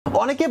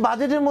অনেকে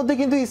বাজেটের মধ্যে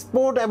কিন্তু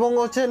স্পোর্ট এবং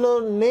হচ্ছে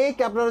নেক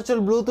আপনারা হচ্ছে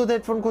ব্লুটুথ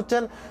হেডফোন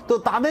খুঁজছেন, তো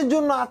তাদের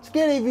জন্য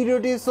আজকের এই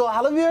ভিডিওটি। So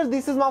hello viewers,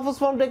 this is Mahfuz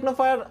from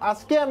টেকনোফায়ার।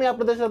 আজকে আমি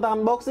আপনাদের সাথে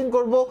আনবক্সিং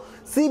করব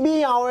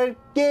CBAOOO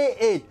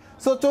K8।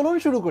 সো চলুন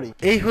শুরু করি।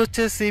 এই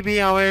হচ্ছে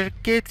CBAOOO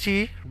K3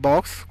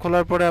 বক্স।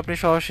 খোলার পরে আপনি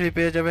সরাসরি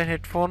পেয়ে যাবেন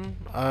হেডফোন,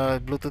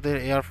 ব্লুটুথের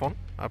ইয়ারফোন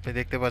আপনি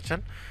দেখতে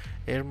পাচ্ছেন।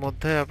 এর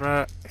মধ্যে আপনার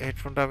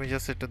হেডফোনটা আমি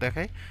জাস্ট একটু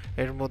দেখাই।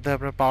 এর মধ্যে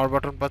আপনার পাওয়ার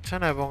বাটন পাচ্ছেন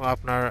এবং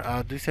আপনার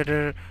দুই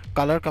সাইডের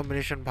কালার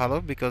কম্বিনেশন ভালো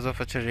বিকজ অফ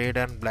হচ্ছে রেড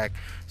অ্যান্ড ব্ল্যাক।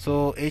 সো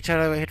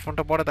এছাড়া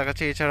হেডফোনটা পরে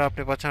দেখাচ্ছে। এছাড়া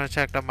আপনি পাচ্ছেন হচ্ছে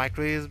একটা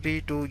micro USB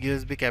two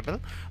USB cable,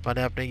 মানে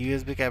আপনি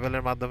ইউএসবি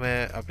ক্যাবেলের মাধ্যমে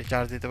আপনি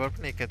চার্জ দিতে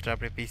পারবেন। এই ক্ষেত্রে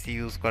আপনি পিসি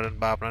ইউজ করেন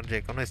বা আপনার যে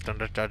কোনো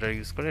স্ট্যান্ডার্ড চার্জার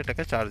ইউজ করে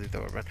এটাকে চার্জ দিতে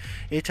পারবেন।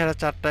 এছাড়া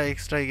 4টা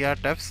এক্সট্রা ইয়ার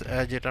ট্যাপস,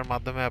 যেটার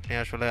মাধ্যমে আপনি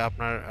আসলে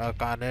আপনার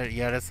কানের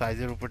ইয়ারের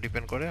সাইজের উপর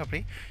ডিপেন্ড করে আপনি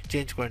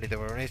চেঞ্জ করে নিতে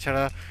পারবেন।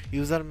 এছাড়া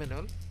ইউজার ম্যানুয়াল,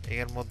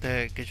 এর মধ্যে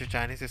কিছু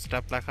চাইনিজ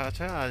স্টাফ লেখা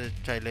আছে, আর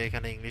চাইলে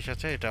এখানে ইংলিশ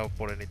আছে, এটাও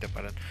পড়ে নিতে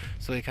পারেন।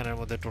 সো এখানের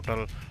মধ্যে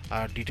টোটাল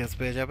ডিটেলস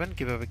পেয়ে যাবেন,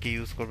 কিভাবে কি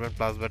ইউজ করবেন,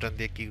 প্লাস বাটন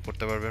দিয়ে কি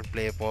করতে পারবেন,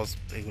 প্লে পজ,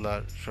 এগুলা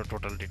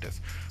টোটাল ডিটেলস।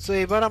 সো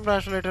এবার আমরা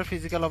আসলে এটার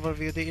ফিজিক্যাল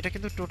ওভারভিউ দিই। এটা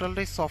কিন্তু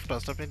টোটালটাই সফট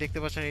টাচ, আপনি দেখতে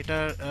পাচ্ছেন।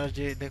 এটার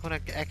যে দেখুন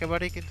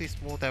একেবারেই কিন্তু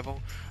স্মুথ এবং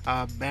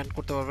ব্যান্ড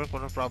করতে পারবেন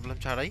কোনো প্রবলেম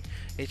ছাড়াই।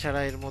 এছাড়া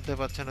এর মধ্যে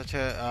পাচ্ছেন হচ্ছে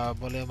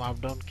ভলিউম আপ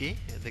ডাউন কি,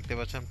 দেখতে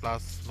পাচ্ছেন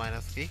প্লাস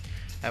মাইনাস কি,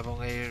 এবং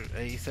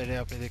এই সাইডে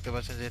আপনি দেখতে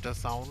পাচ্ছেন যে এটা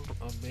সাউন্ড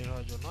বের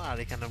হওয়ার জন্য, আর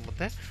এখানের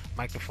মধ্যে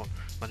মাইক্রোফোন,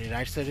 মানে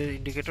রাইট সাইডের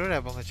ইন্ডিকেটর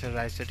এবং হচ্ছে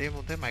রাইট সাইডের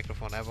মধ্যে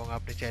মাইক্রোফোন, এবং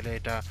আপনি চাইলে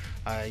এটা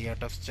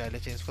ইয়ারটাপস চাইলে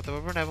চেঞ্জ করতে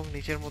পারবেন। এবং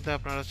নিচের মধ্যে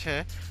আপনার হচ্ছে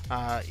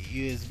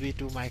ইউএসবি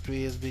টু মাইক্রো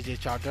ইউএসবি যে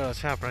চার্জার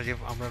আছে, আপনার যে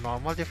আমরা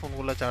নর্মাল যে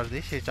ফোনগুলো চার্জ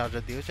দিই সেই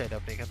চার্জার দিয়েও চাইলে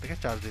আপনি এখান থেকে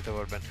চার্জ দিতে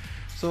পারবেন।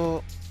 সো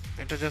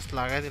এটা জাস্ট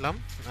লাগাই দিলাম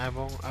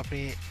এবং আপনি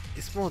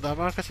স্মুথ,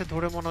 আমার কাছে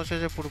ধরে মনে হচ্ছে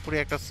যে পুরোপুরি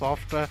একটা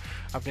সফট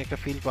আপনি একটা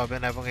ফিল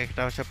পাবেন। এবং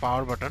একটা হচ্ছে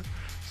পাওয়ার বাটন।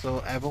 সো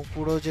এবং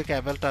পুরো যে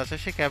ক্যাবেলটা আছে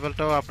সেই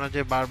ক্যাবেলটাও আপনার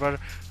যে বারবার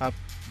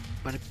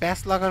মানে প্যাচ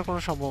লাগার কোনো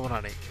সম্ভাবনা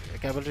নেই।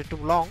 ক্যাবেলটা একটু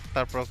লং,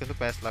 তারপরেও কিন্তু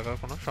প্যাচ লাগার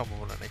কোনো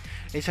সম্ভাবনা নেই।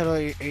 এছাড়াও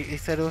এই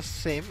সাইডেও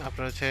সেম,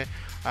 আপনার হচ্ছে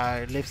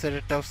লেফট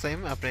সাইডেরটাও সেম।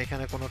 আপনার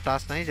এখানে কোনো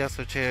টাচ নাই, জাস্ট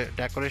হচ্ছে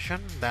ডেকোরেশন,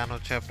 দেন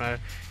হচ্ছে আপনার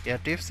ইয়ার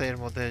টিপস। এর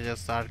মধ্যে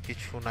জাস্ট আর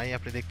কিছু নাই,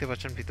 আপনি দেখতে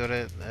পাচ্ছেন ভিতরে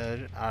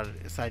আর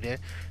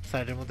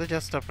সাইডের মধ্যে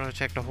জাস্ট আপনার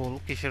হচ্ছে একটা হোল,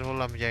 কিসের হোল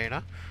আমি জানি না,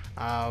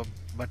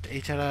 বাট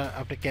এছাড়া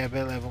আপনি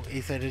ক্যাবেল এবং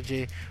এই সাইডের যে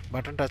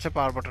বাটনটা আছে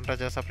পাওয়ার বাটনটা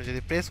জাস্ট আপনি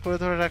যদি প্রেস করে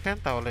ধরে রাখেন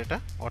তাহলে এটা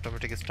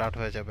অটোমেটিক স্টার্ট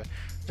হয়ে যাবে।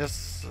 জাস্ট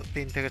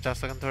 3 থেকে 4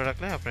 সেকেন্ড ধরে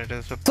রাখলে আপনার এটা।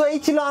 তো এই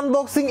ছিল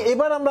আনবক্সিং।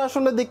 এবার আমরা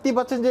আসলে দেখতেই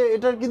পাচ্ছেন যে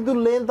এটার কিন্তু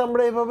লেন্থ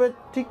আমরা এভাবে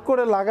ঠিক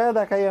করে লাগায়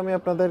দেখাই আমি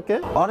আপনাদেরকে।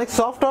 অনেক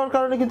সফট হওয়ার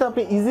কারণে কিন্তু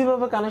আপনি ইজি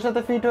ভাবে কানের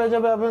সাথে ফিট হয়ে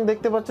যাবে। এবং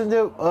দেখতে পাচ্ছেন যে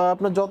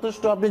আপনার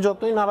যথেষ্ট, আপনি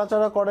যতই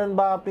নাড়াচাড়া করেন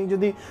বা আপনি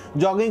যদি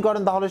জগিং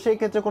করেন তাহলে সেই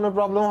ক্ষেত্রে কোনো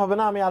প্রবলেম হবে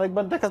না। আমি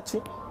আরেকবার দেখাচ্ছি,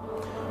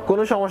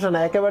 কোনো সমস্যা না,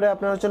 একেবারে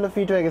আপনার হচ্ছে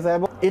ফিট হয়ে গেছে।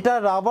 এবং এটা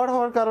রাবার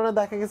হওয়ার কারণে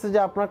দেখা গেছে যে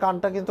আপনার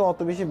কানটা কিন্তু অত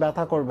বেশি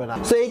ব্যথা করবে না।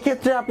 সো এই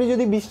ক্ষেত্রে আপনি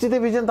যদি বৃষ্টিতে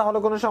ভিজেন তাহলে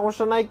কোনো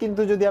সমস্যা নাই,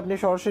 কিন্তু যদি আপনি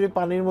সরাসরি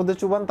পানির মধ্যে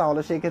চুবান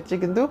তাহলে সেই ক্ষেত্রে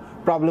কিন্তু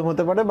প্রবলেম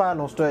হতে পারে বা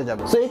নষ্ট হয়ে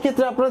যাবে। সো এই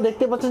ক্ষেত্রে আপনারা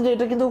দেখতে পাচ্ছেন যে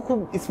এটা কিন্তু খুব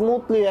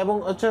স্মুথলি এবং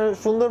হচ্ছে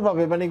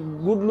সুন্দরভাবে, মানে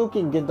গুড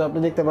লুকিং, কিন্তু আপনি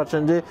দেখতে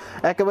পাচ্ছেন যে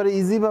একেবারে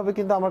ইজি ভাবে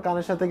কিন্তু আমার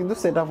কানের সাথে কিন্তু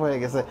সেট আপ হয়ে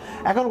গেছে।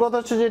 এখন কথা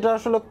হচ্ছে যে এটা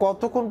আসলে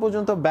কতক্ষণ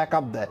পর্যন্ত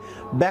ব্যাকআপ দেয়।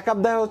 ব্যাকআপ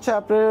দেয় হচ্ছে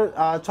আপনার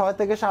 6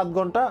 থেকে 7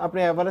 ঘন্টা। আপনি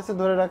এভারেজে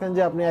ধরে রাখেন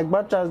যে আপনি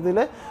একবার চার্জ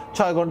দিলে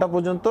 6 ঘন্টা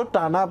পর্যন্ত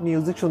টানা আপনি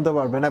মিউজিক শুনতে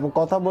পারবেন, এবং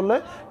কথা বললে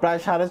প্রায়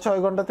 6.5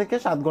 ঘন্টা থেকে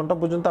 7 ঘন্টা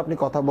পর্যন্ত আপনি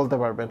কথা বলতে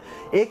পারবেন।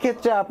 এই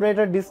ক্ষেত্রে আপনি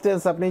এটা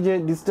ডিস্টেন্স, আপনি যে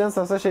ডিস্টেন্স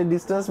আছে সেই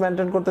ডিস্টেন্স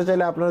মেনটেন করতে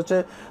চাইলে আপনার হচ্ছে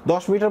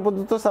 10 মিটার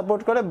পর্যন্ত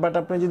সাপোর্ট করে, বাট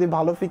আপনি যদি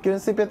ভালো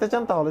ফ্রিকোয়েন্সি পেতে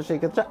চান তাহলে সেই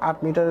ক্ষেত্রে 8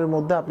 মিটারের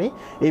মধ্যে আপনি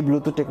এই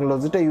ব্লুটুথ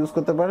টেকনোলজিটা ইউজ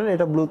করতে পারেন।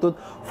 এটা ব্লুটুথ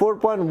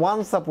 4.1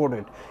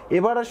 সাপোর্টেড।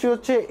 এবার আসি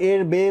হচ্ছে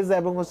এর বেজ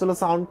এবং হচ্ছে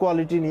সাউন্ড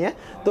কোয়ালিটি নিয়ে।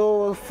 তো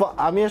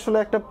আমি আসলে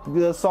একটা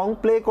সং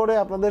প্লে করে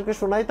আপনাদেরকে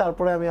শোনাই,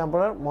 তারপরে আমি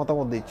আপনার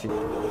মতামত দিচ্ছি।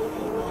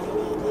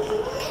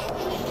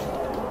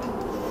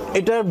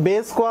 এটার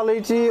বেস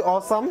কোয়ালিটি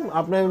অসাম।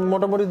 আপনি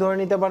মোটামুটি ধরে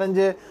নিতে পারেন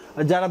যে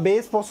যারা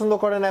বেস পছন্দ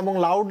করেন এবং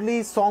লাউডলি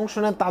সং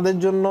শোনেন তাদের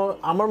জন্য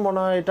আমার মনে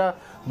হয় এটা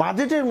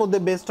বাজেটের মধ্যে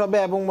বেস্ট হবে।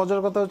 এবং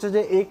মজার কথা হচ্ছে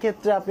যে এই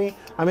ক্ষেত্রে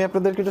আমি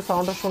আপনাদেরকে একটু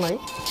সাউন্ডটা শোনাই।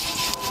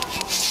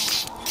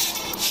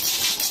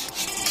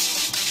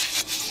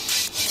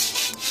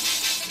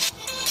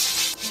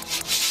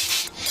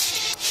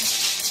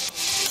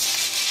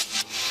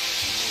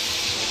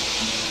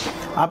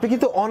 আপনি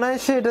কিন্তু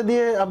অনায়াসে এটা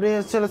দিয়ে আপনি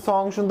হচ্ছে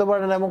সং শুনতে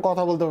পারেন এবং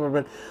কথা বলতে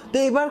পারবেন। তো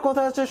এবার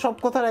কথা হচ্ছে, সব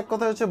কথার এক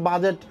কথা হচ্ছে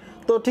বাজেট।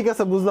 তো ঠিক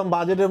আছে, বুঝলাম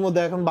বাজেটের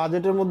মধ্যে। এখন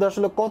বাজেটের মধ্যে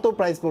আসলে কত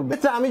প্রাইস পড়বে।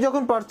 আমি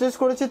যখন পারচেজ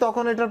করেছি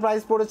তখন এটার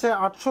প্রাইস পড়েছে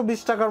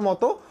 820 টাকার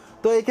মতো।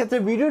 তো এই ক্ষেত্রে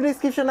ভিডিও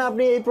ডেসক্রিপশনে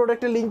আপনি এই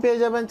প্রোডাক্টের লিঙ্ক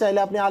পেয়ে যাবেন। চাইলে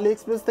আপনি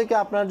আলিএক্সপ্রেস থেকে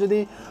আপনার যদি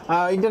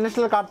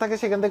ইন্টারন্যাশনাল কার্ড থাকে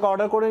সেখান থেকে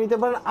অর্ডার করে নিতে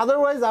পারেন।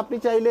 আদারওয়াইজ আপনি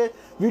চাইলে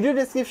ভিডিও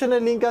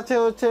ডেসক্রিপশনের লিঙ্ক আছে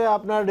হচ্ছে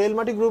আপনার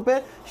রেলমাটি গ্রুপে,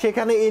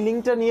 সেখানে এই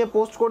লিঙ্কটা নিয়ে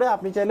পোস্ট করে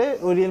আপনি চাইলে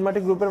ওই রেলমাটি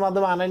গ্রুপের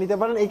মাধ্যমে আনায় নিতে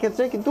পারেন। এই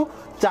ক্ষেত্রে কিন্তু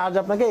চার্জ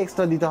আপনাকে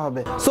এক্সট্রা দিতে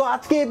হবে। সো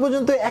আজকে এই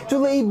পর্যন্ত।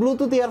 অ্যাকচুয়ালি এই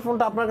ব্লুটুথ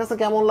ইয়ারফোনটা আপনার কাছে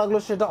কেমন লাগলো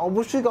সেটা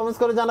অবশ্যই কমেন্টস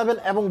করে জানাবেন,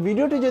 এবং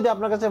ভিডিওটি যদি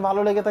আপনার কাছে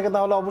ভালো লেগে থাকে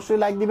তাহলে অবশ্যই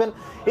লাইক দিবেন।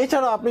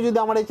 এছাড়াও আপনি যদি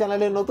আমার এই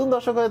চ্যানেলে নতুন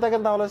দর্শক হয়ে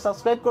থাকেন তাহলে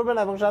সাবস্ক্রাইব করবেন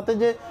এবং সাথে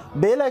সাথে যে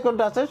বেল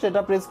আইকনটা আছে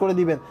সেটা প্রেস করে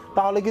দিবেন,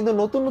 তাহলে কিন্তু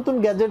নতুন নতুন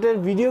গ্যাজেটের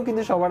ভিডিও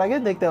কিন্তু সবার আগে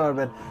দেখতে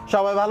পারবেন।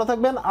 সবাই ভালো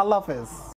থাকবেন, আল্লাহ হাফেজ।